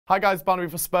Hi guys, Barnaby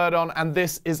for Spurs on, and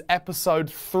this is episode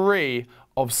 3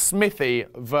 of Smithy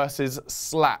versus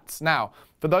Slats. Now,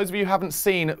 for those of you who haven't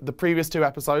seen the previous 2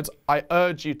 episodes, I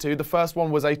urge you to. The first one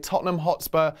was a Tottenham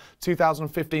Hotspur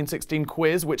 2015-16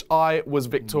 quiz, which I was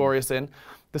victorious in.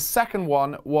 The second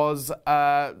one was,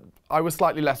 I was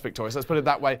slightly less victorious, let's put it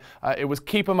that way. It was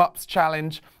Keep 'em Up's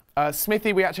challenge.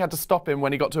 Smithy, we actually had to stop him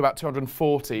when he got to about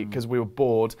 240 because we were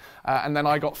bored. And then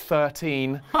I got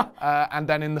 13. And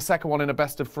then in the second one, in a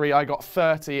best of 3, I got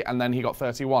 30 and then he got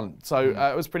 31. So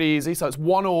it was pretty easy. So it's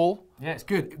 1-1. Yeah, it's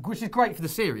good. Which is great for the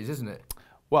series, isn't it?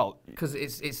 Well, because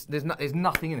there's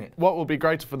nothing in it. What will be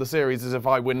greater for the series is if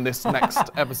I win this next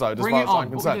episode, as far as I'm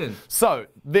concerned. So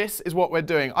this is what we're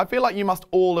doing. I feel like you must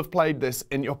all have played this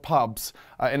in your pubs,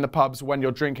 in the pubs when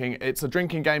you're drinking. It's a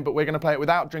drinking game, but we're going to play it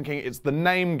without drinking. It's the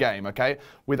name game, okay,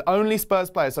 with only Spurs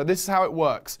players. So this is how it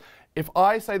works. If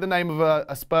I say the name of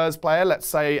a Spurs player, let's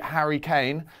say Harry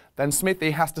Kane, then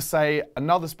Smithy has to say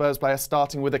another Spurs player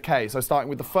starting with a K. So starting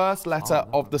with the first letter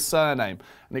of the surname.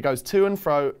 And it goes to and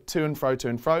fro, to and fro, to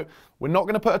and fro. We're not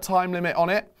going to put a time limit on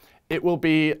it. It will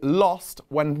be lost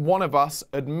when one of us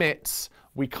admits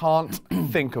we can't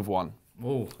think of one.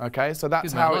 Ooh. Okay, so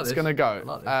that's how it's going to go.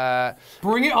 Like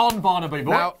bring it on, Barnaby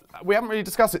boy. Now, we haven't really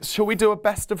discussed it. Shall we do a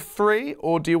best of 3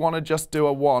 or do you want to just do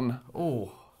a 1?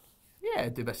 Oh. Yeah,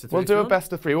 do best of 3. We'll do a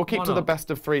best of 3. We'll keep to the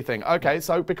best of 3 thing. Okay,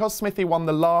 so because Smithy won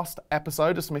the last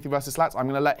episode of Smithy versus Slats, I'm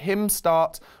going to let him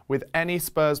start with any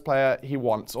Spurs player he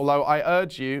wants. Although I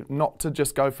urge you not to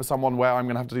just go for someone where I'm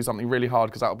going to have to do something really hard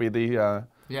because that'll be the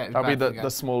the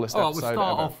smallest episode.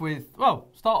 We'll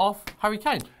start off with Harry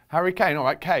Kane. Harry Kane, all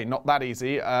right, K, not that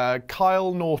easy.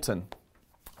 Kyle Norton.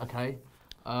 Okay.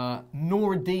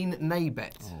 Noradine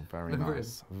Naybet. Oh, very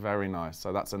nice. Very nice.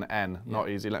 So that's an N. Yeah. Not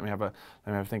easy. Let me have a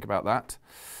think about that.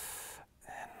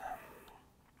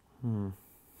 N.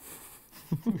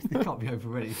 It can't be over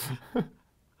already.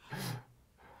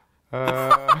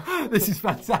 This is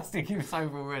fantastic. It was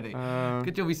over already.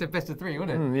 Good job. We said best of 3,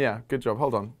 wasn't it? Yeah. Good job.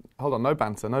 Hold on. No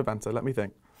banter. No banter. Let me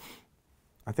think.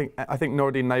 I think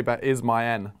Noradine Naybet is my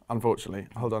N. Unfortunately.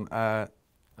 Hold on.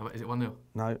 Is it 1-0?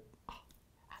 No. How long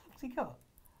has he got?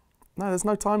 No, there's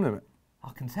no time limit.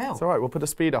 I can tell. It's all right. We'll put a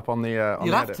speed up on the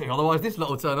You'll have to, otherwise this lot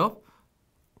will turn off.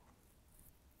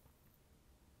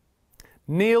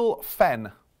 Neil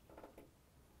Fenn.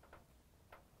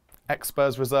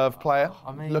 Ex-Spurs reserve player.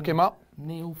 I mean, look him up.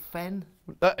 Neil Fenn?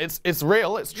 It's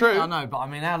real. It's true. Yeah, I know, but I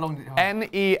mean, how long did...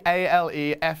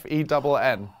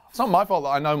 Nealefenn. It's not my fault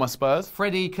that I know my Spurs.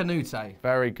 Freddie Canute.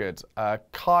 Very good.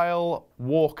 Kyle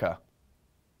Walker.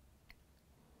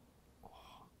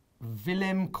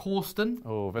 Willem Korsten.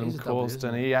 Oh, Willem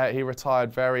Korsten. He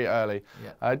retired very early.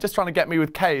 Yeah. Just trying to get me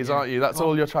with K's, aren't you? That's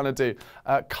all you're trying to do.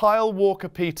 Kyle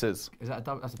Walker-Peters. Is that a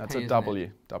W? That's a W.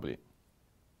 W.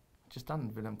 Just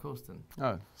done Willem Korsten.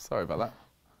 Oh, sorry about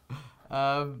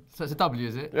that. So it's a W,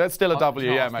 is it? Yeah, it's still a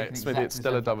W, yeah, mate. Smithy, it's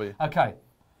still a W. Okay.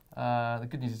 The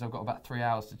good news is I've got about 3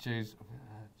 hours to choose.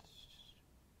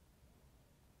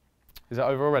 Is that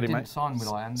over already, mate? Didn't sign with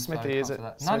Ian. Smithy, is it?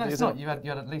 No, no, it's not. You had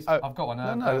at least. I've got one.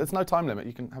 No, there's no time limit.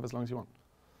 You can have as long as you want.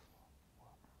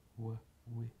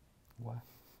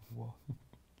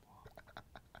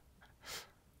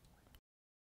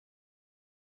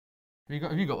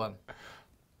 Have you got one?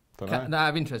 Don't know. No, I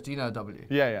have interest. Do you know a W?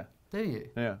 Yeah. Do you?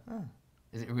 Yeah. Oh.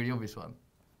 Is it a really obvious one?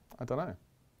 I don't know.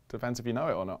 Depends if you know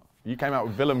it or not. You came out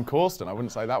with Willem Korsten. I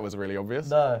wouldn't say that was really obvious.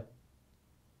 No.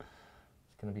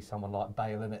 It's going to be someone like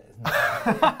Bale, isn't it? Isn't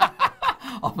it?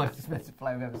 Almost as best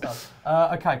player we've ever done.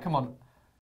 Okay, come on.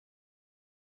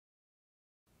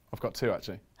 I've got 2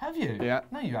 actually. Have you? Yeah.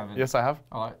 No, you haven't. Yes, I have.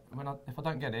 All right. If I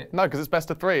don't get it. No, because it's best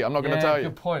of 3. I'm not going to tell you.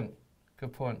 Good point.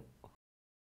 Good point.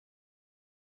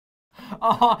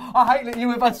 Oh, I hate that you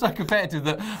were both so competitive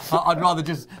that I'd rather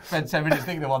just spend 10 minutes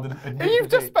thinking of one than... You've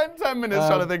just spent 10 minutes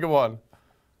trying to think of one.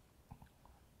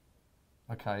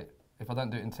 Okay, if I don't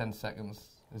do it in 10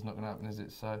 seconds, it's not going to happen, is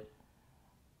it? So...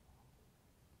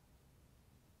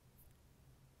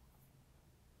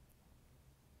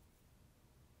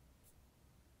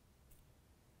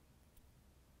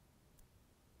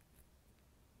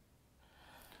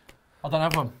 I don't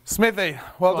have one. Smithy,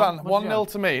 well done.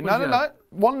 1-0 to me. No.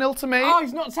 1-0 to me. Oh,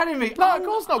 he's not telling me. No, of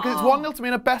course not, because it's 1-0 to me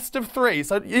in a best of 3.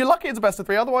 So you're lucky it's a best of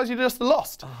 3, otherwise you just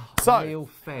lost. So Neil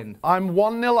Fenn. I'm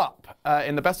 1-0 up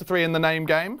in the best of 3 in the name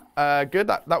game. Good,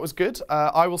 that was good.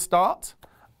 I will start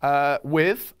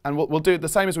with, and we'll do the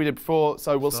same as we did before.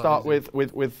 So we'll start with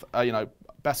you know,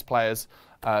 best players.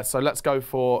 So let's go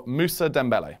for Moussa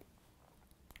Dembele.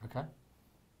 Okay.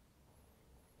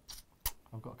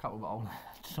 I've got a couple, but I'm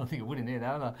trying to think of winning here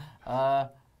now, haven't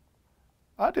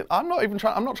I? I'm not even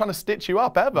trying. I'm not trying to stitch you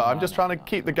up ever. I'm just trying to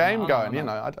keep the game going. You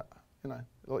know,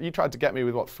 Well, you tried to get me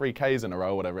with what 3 Ks in a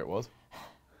row, whatever it was.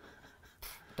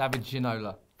 David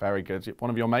Ginola. Very good. One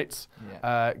of your mates.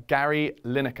 Yeah. Gary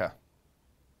Lineker.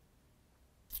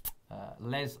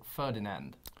 Les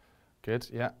Ferdinand. Good.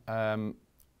 Yeah.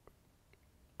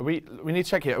 We need to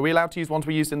check here. Are we allowed to use ones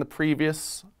we used in the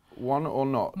previous one or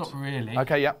not? Not really.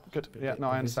 Okay. Yeah. Good. Yeah. No,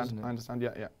 I understand. I understand.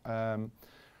 Yeah. Yeah.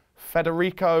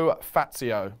 Federico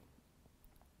Fazio.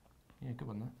 Yeah, good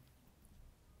one there.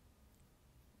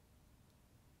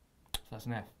 So that's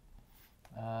an F.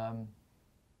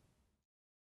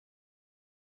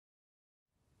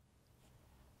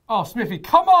 Oh, Smithy,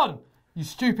 come on! You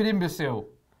stupid imbecile.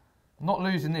 I'm not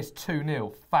losing this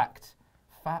 2-0. Fact.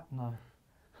 No.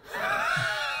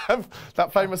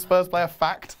 That famous Spurs player,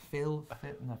 Fact. Phil's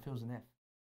an F.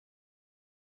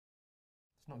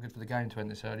 It's not good for the game to end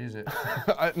this early, is it?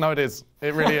 No, it is.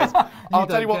 It really is. I'll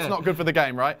tell you what's not good for the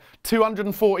game, right?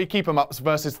 240 keep-em-ups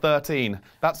versus 13.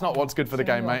 That's not what's good for the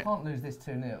game, mate. I can't lose this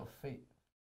 2-0. Feet.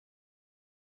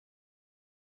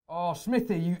 Oh,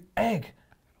 Smithy, you egg.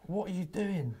 What are you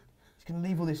doing? He's going to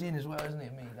leave all this in as well, isn't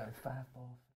it? Me going faff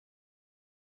off.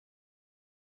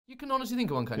 You can honestly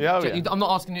think of one, can't you? Yeah, yeah. I'm not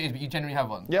asking you it is, but you genuinely have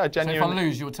one. Yeah, genuinely. So if I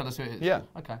lose, you'll tell us who it is? Yeah.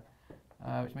 Okay.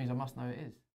 Which means I must know who it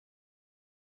is.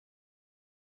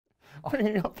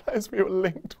 Bringing up players we were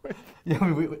linked with. Yeah, I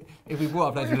mean, if we brought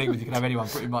up players we were linked with, you can have anyone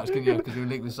pretty much, couldn't you? Because we were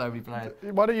linked with so many players.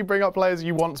 Why don't you bring up players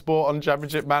you once bought on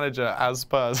Championship Manager as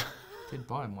Spurs? I did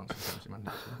buy him once on Championship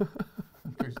Manager.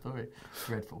 True story.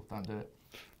 Dreadful. Don't do it.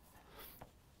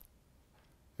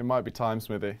 It might be time,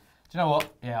 Smithy. Do you know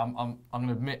what? Yeah, I'm going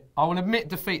to admit. I will admit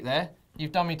defeat there.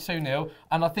 You've done me 2-0,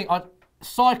 and I think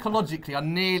psychologically, I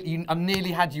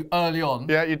nearly had you early on.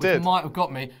 Yeah, you did. Which might have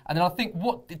got me. And then I think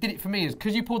what did it for me is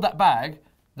because you pulled that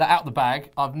out the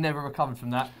bag. I've never recovered from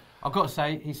that. I've got to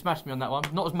say, he smashed me on that one.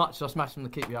 Not as much as I smashed him to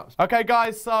keep you up. Okay,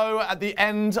 guys. So at the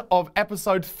end of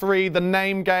episode 3, the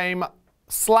name game,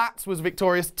 Slats was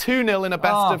victorious 2-0 in a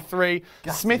best of 3.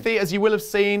 Gutted. Smithy, as you will have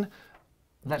seen,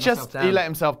 he let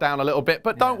himself down a little bit,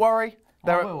 but don't worry.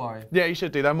 I will worry. Yeah, you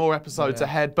should do. There are more episodes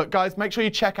ahead. But guys, make sure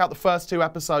you check out the first 2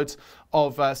 episodes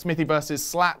of Smithy versus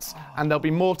Slats, and there'll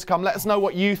be more to come. Let us know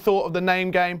what you thought of the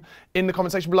name game in the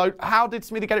comment section below. How did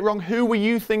Smithy get it wrong? Who were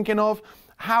you thinking of?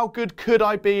 How good could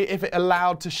I be if it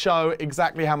allowed to show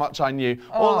exactly how much I knew?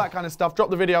 All that kind of stuff. Drop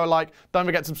the video a like. Don't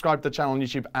forget to subscribe to the channel on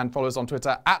YouTube and follow us on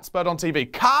Twitter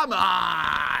 @SpurredOnTV. Come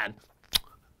on!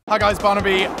 Hi guys,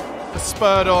 Barnaby.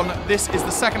 Spurred On. This is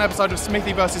the second episode of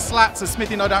Smithy versus Slats. As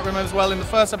Smithy no doubt remembers well, in the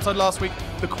first episode last week,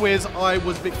 the quiz, I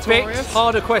was victorious. Fixed,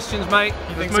 harder questions, mate.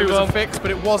 He thinks it was a fix,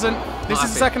 but it wasn't. This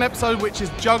is the second episode, which is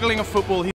juggling a football.